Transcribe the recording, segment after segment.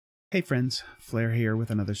Hey friends, Flair here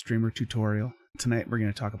with another streamer tutorial. Tonight we're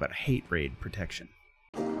going to talk about hate raid protection.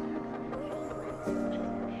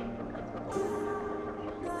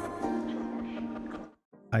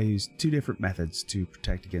 I use two different methods to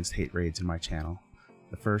protect against hate raids in my channel.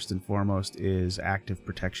 The first and foremost is active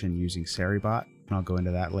protection using Streamer.bot, and I'll go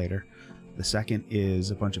into that later. The second is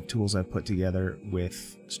a bunch of tools I've put together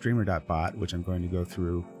with Streamer.bot, which I'm going to go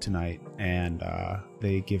through tonight, and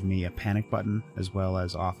they give me a panic button as well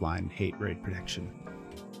as offline hate raid protection.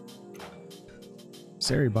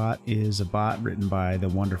 Streamer.bot is a bot written by the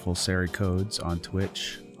wonderful Sari Codes on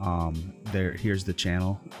Twitch. Here's the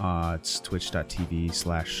channel. It's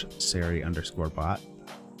twitch.tv/Sari_bot.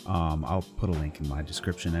 I'll put a link in my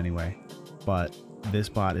description anyway. But this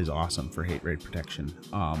bot is awesome for hate raid protection.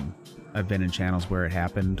 I've been in channels where it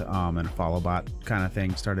happened, and a follow bot kind of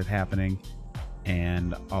thing started happening,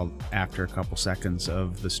 and after a couple seconds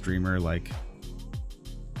of the streamer like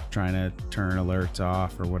trying to turn alerts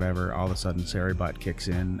off or whatever, all of a sudden Streamer.bot kicks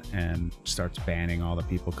in and starts banning all the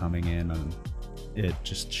people coming in, and it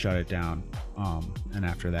just shut it down. And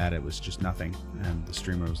after that it was just nothing, and the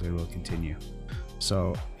streamer was able to continue.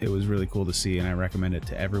 So it was really cool to see, and I recommend it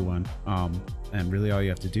to everyone. And really all you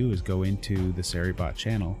have to do is go into the Streamer.bot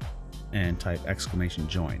channel and type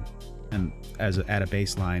 !join, and at a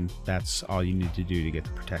baseline, that's all you need to do to get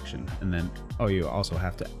the protection. And then you also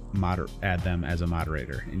have to add them as a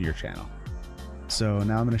moderator in your channel. So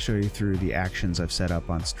now I'm going to show you through the actions I've set up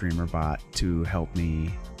on Streamer.bot to help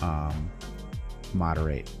me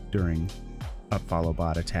moderate during a follow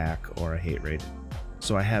bot attack or a hate raid.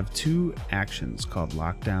 So I have two actions called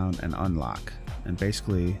lockdown and unlock, and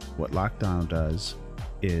basically what lockdown does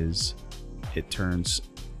is it turns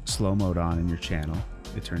slow mode on in your channel,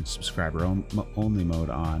 it turns subscriber only mode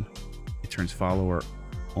on, it turns follower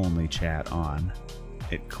only chat on,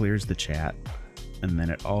 it clears the chat, and then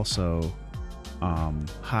it also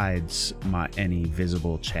hides any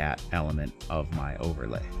visible chat element of my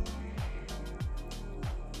overlay.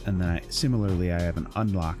 And then similarly I have an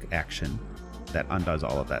unlock action that undoes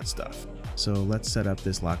all of that stuff. So let's set up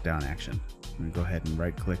this lockdown action. I'm going to go ahead and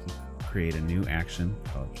right click and create a new action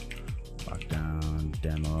called lockdown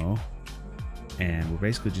demo, and we're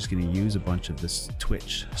basically just going to use a bunch of this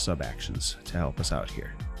Twitch sub actions to help us out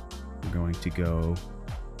here. We're going to go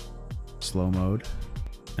slow mode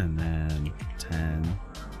and then 10,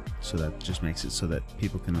 so that just makes it so that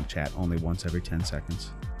people can chat only once every 10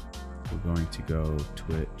 seconds. We're going to go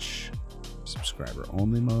Twitch subscriber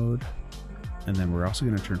only mode, and then we're also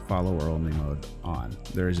going to turn follower only mode on.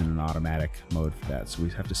 There isn't an automatic mode for that, so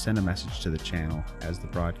we have to send a message to the channel as the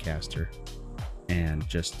broadcaster and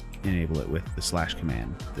just enable it with the /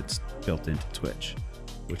 command that's built into Twitch,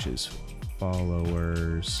 which is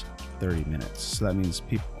followers 30 minutes. So that means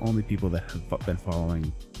only people that have been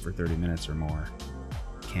following for 30 minutes or more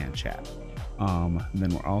can chat.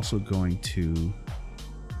 Then we're also going to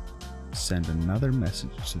send another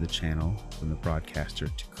message to the channel from the broadcaster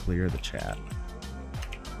to clear the chat.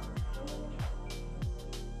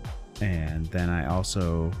 And then I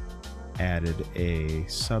also added a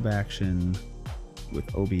sub action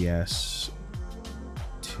with OBS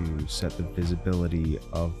to set the visibility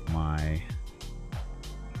of my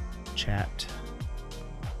chat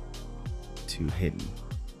to hidden.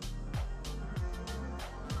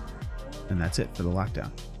 And that's it for the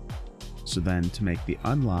lockdown. So then to make the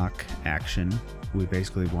unlock action, we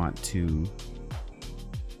basically want to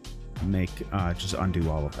make just undo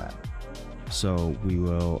all of that. So we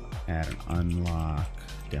will add an unlock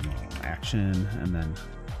demo action, and then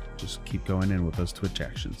just keep going in with those Twitch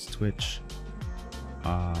actions. Twitch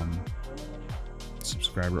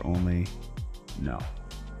subscriber only, no.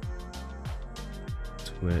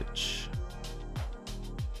 Twitch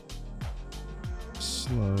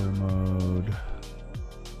slow mode,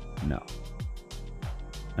 no.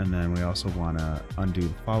 And then we also want to undo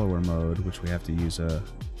the follower mode, which we have to use a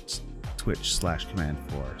Twitch / command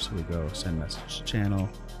for. So we go send message to channel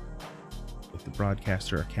with the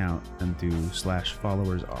broadcaster account and do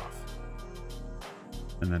 /followers off.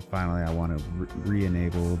 And then finally I want to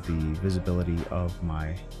re-enable the visibility of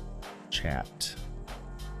my chat.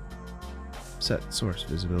 Set source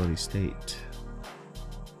visibility state.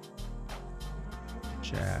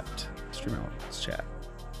 Chat. Streamer chat.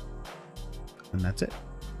 And that's it.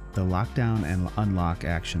 The lockdown and unlock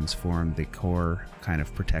actions form the core kind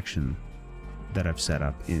of protection that I've set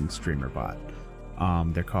up in Streamer.bot.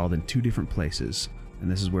 They're called in two different places,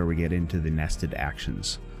 and this is where we get into the nested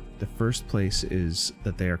actions. The first place is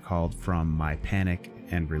that they are called from my panic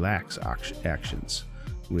and relax actions,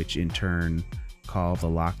 which in turn call the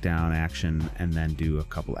lockdown action and then do a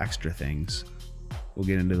couple extra things we'll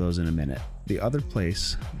get into those in a minute. The other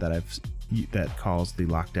place that that calls the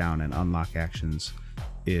lockdown and unlock actions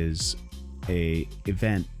is a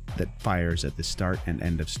event that fires at the start and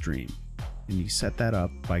end of stream. And you set that up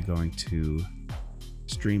by going to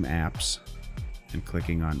Stream Apps and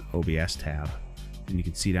clicking on OBS tab. And you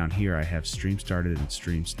can see down here I have stream started and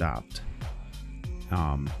stream stopped.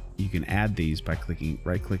 You can add these by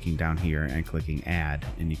right-clicking down here and clicking add,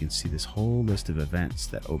 and you can see this whole list of events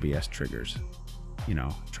that OBS triggers. You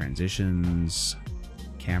know, transitions,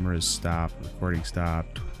 cameras stopped, recording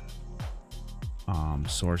stopped,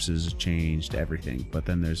 sources changed, everything. But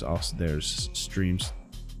then there's stream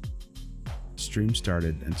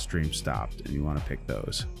started and stream stopped, and you want to pick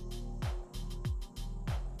those.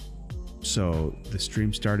 So the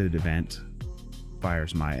stream started event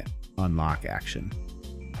fires my unlock action.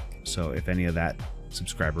 So if any of that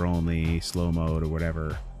subscriber only, slow mode, or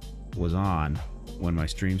whatever was on, when my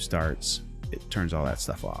stream starts, it turns all that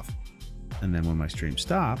stuff off. And then when my stream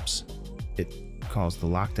stops, it calls the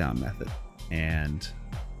lockdown method. And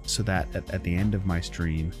so that at the end of my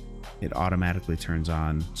stream, it automatically turns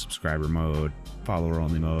on subscriber mode, follower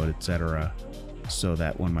only mode, etc. So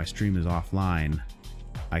that when my stream is offline,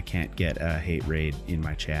 I can't get a hate raid in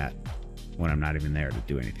my chat when I'm not even there to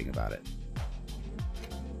do anything about it.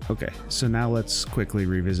 Okay, so now let's quickly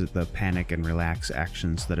revisit the panic and relax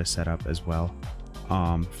actions that I set up as well.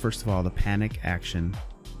 First of all, the panic action,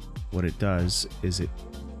 what it does is it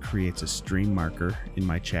creates a stream marker in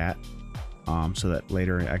my chat, so that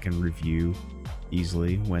later I can review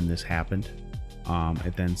easily when this happened.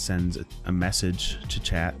 It then sends a message to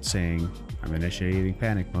chat saying, I'm initiating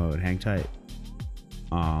panic mode, hang tight.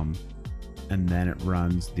 And then it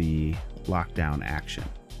runs the lockdown action.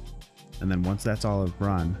 And then once that's all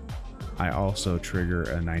run, I also trigger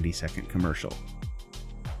a 90-second commercial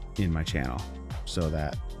in my channel, so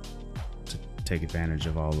that to take advantage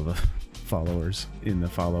of all of the followers in the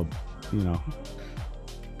follow, you know,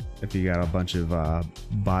 if you got a bunch of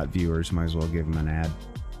bot viewers, might as well give them an ad.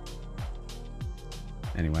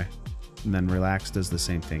 Anyway, and then relax does the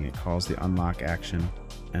same thing. It calls the unlock action,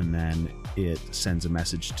 and then it sends a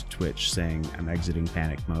message to Twitch saying, I'm exiting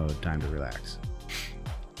panic mode, time to relax.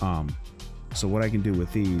 So what I can do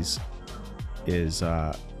with these is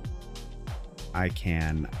I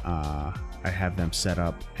have them set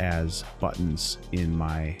up as buttons in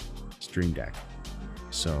my stream deck.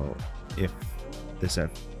 So if this,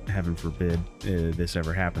 heaven forbid, this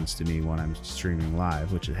ever happens to me when I'm streaming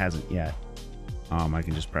live, which it hasn't yet, I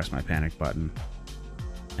can just press my panic button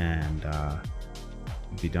and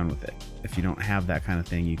be done with it. If you don't have that kind of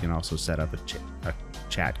thing, you can also set up a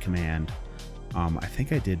chat command. I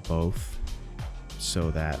think I did both,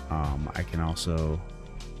 so that I can also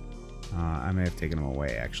I may have taken them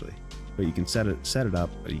away actually, but you can set it up.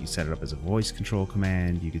 You can set it up as a voice control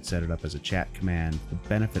command. You could set it up as a chat command. The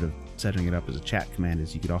benefit of setting it up as a chat command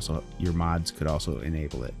is you could also, your mods could also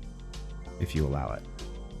enable it if you allow it.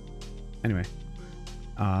 Anyway,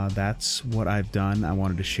 that's what I've done. I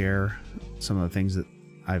wanted to share some of the things that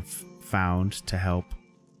I've found to help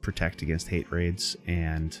protect against hate raids,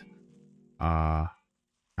 and not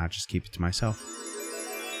just keep it to myself.